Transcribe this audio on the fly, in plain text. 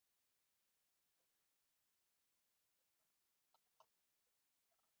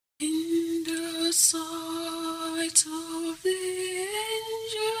sight of the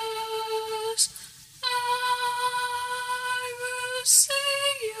angels, I will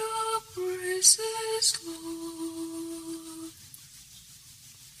sing your praises, Lord.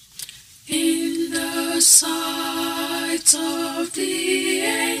 In the sight of the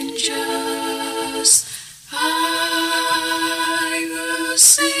angels, I will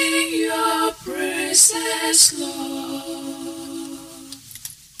sing your praises, Lord.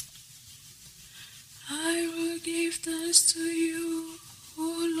 I will give thanks to you, O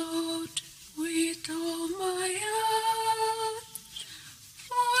Lord, with all my heart,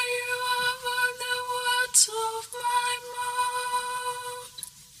 for you have heard the words of my mouth.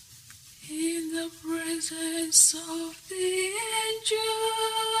 In the presence of the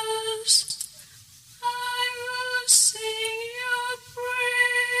angels, I will sing your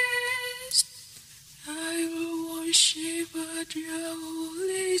praise. I will worship at your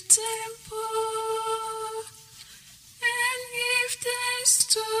holy temple and give thanks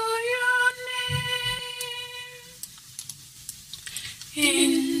to your name.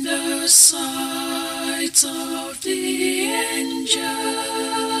 In the sight of the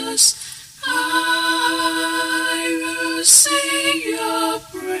angels, I will sing your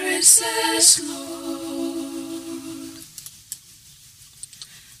praises, Lord.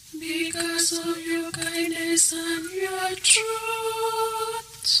 Because of your kindness and your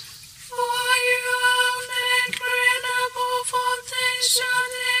truth, for you have made great above all things your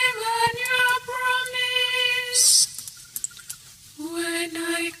name and your promise. When I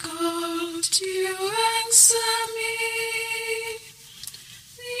called, you answer me.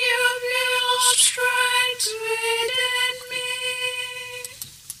 You build strength within me.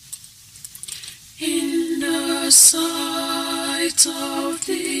 In the sight of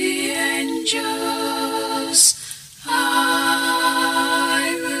the angels,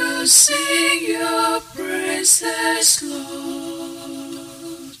 I will sing your praises,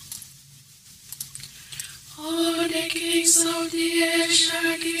 Lord. All the kings of the earth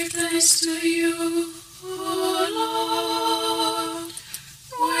shall give thanks to you, O Lord,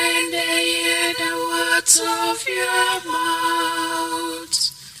 when they hear the words of your mouth,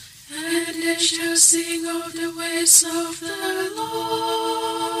 and they shall sing of the ways of the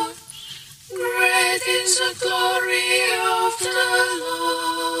Lord. Great is the glory of the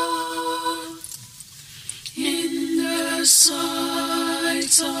Lord. In the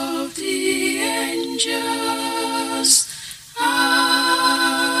sight of the angels,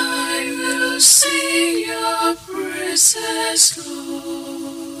 I will sing your praises,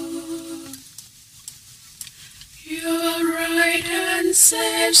 Lord. Your right hand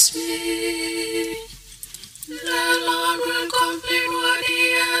saves me. The Lord will complete what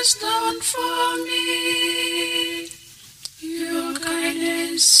he has done for me. Your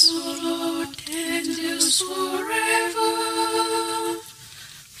kindness, O Lord, endures forever.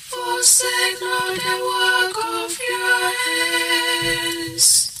 Forsake not the work of your hands.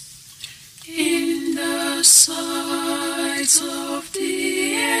 In the sight of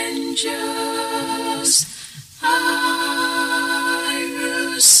the angels, I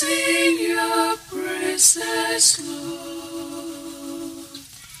will sing your praises, Lord.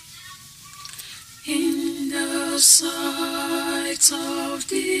 In the sight of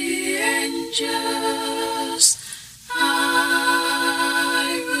the angels,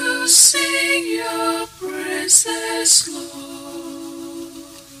 I will sing your praises, Lord.